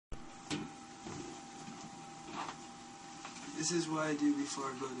This is what I do before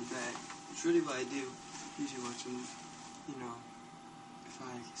I go to bed. It's really what I do. Usually watch a movie, you know, if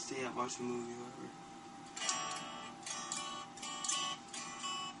I stay up, watch a movie or whatever.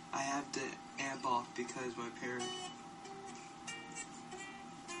 I have the amp off because my parents.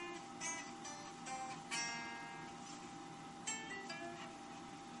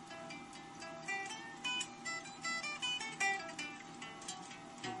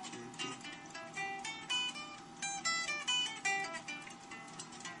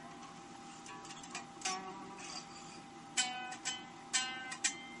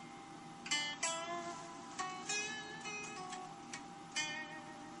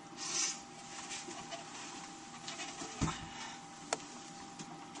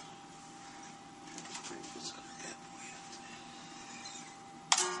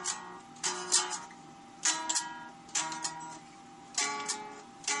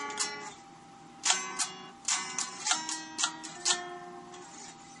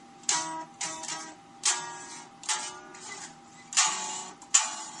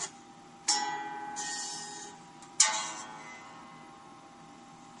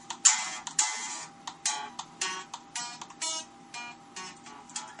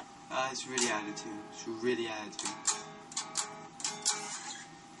 It's really out of tune. It's really out of tune.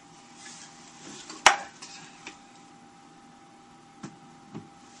 Let's go back to that.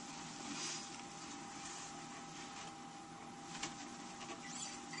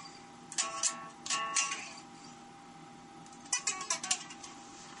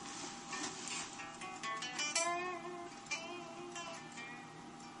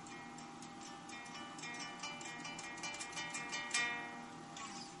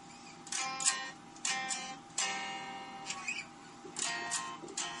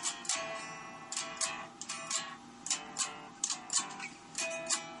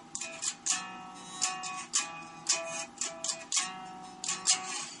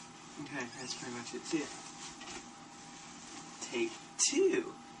 Okay, that's pretty much it. See ya. Take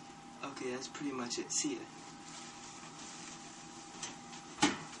 2. Okay, that's pretty much it. See ya.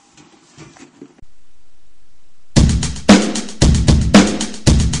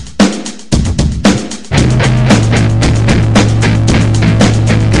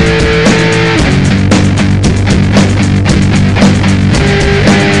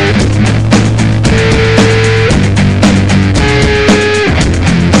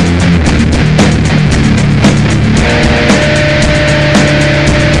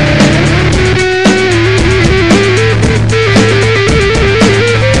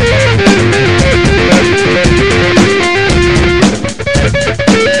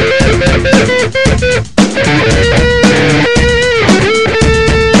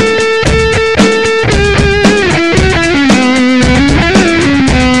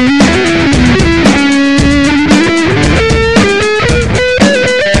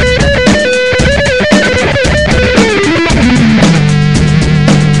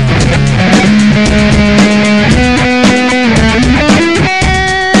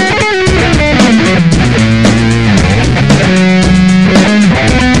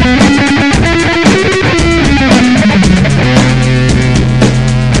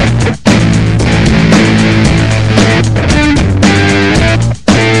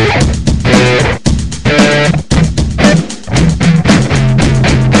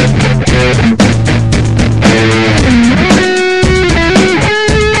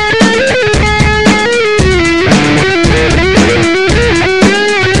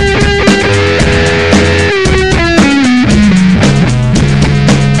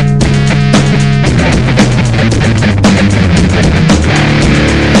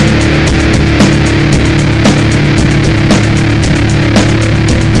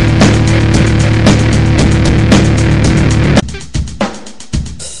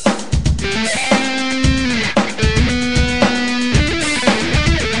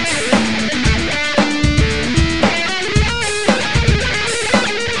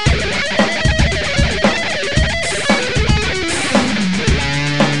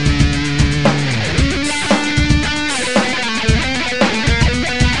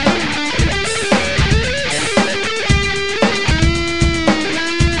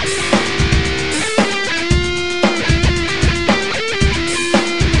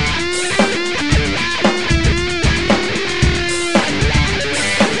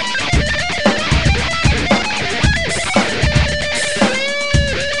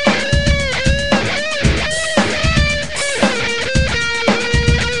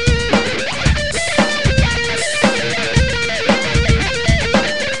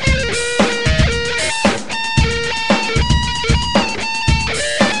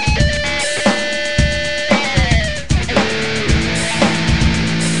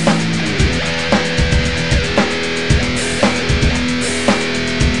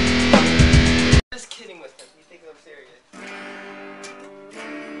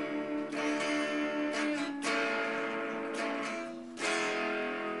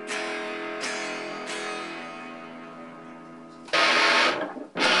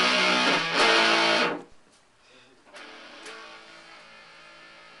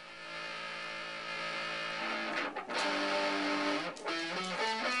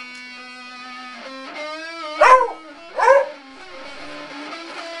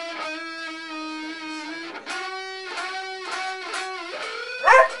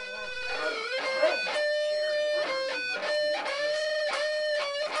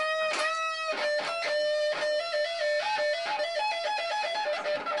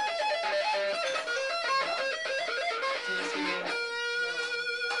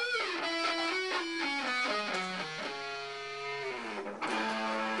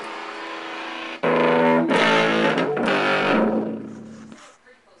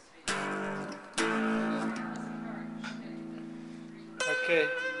 Okay.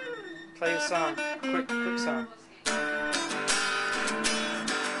 Play a song. Quick song.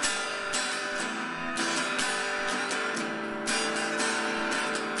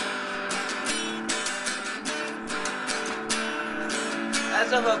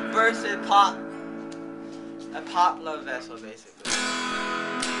 As of a bursted pop. A pop love vessel, basically.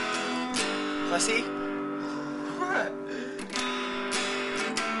 Pussy? What?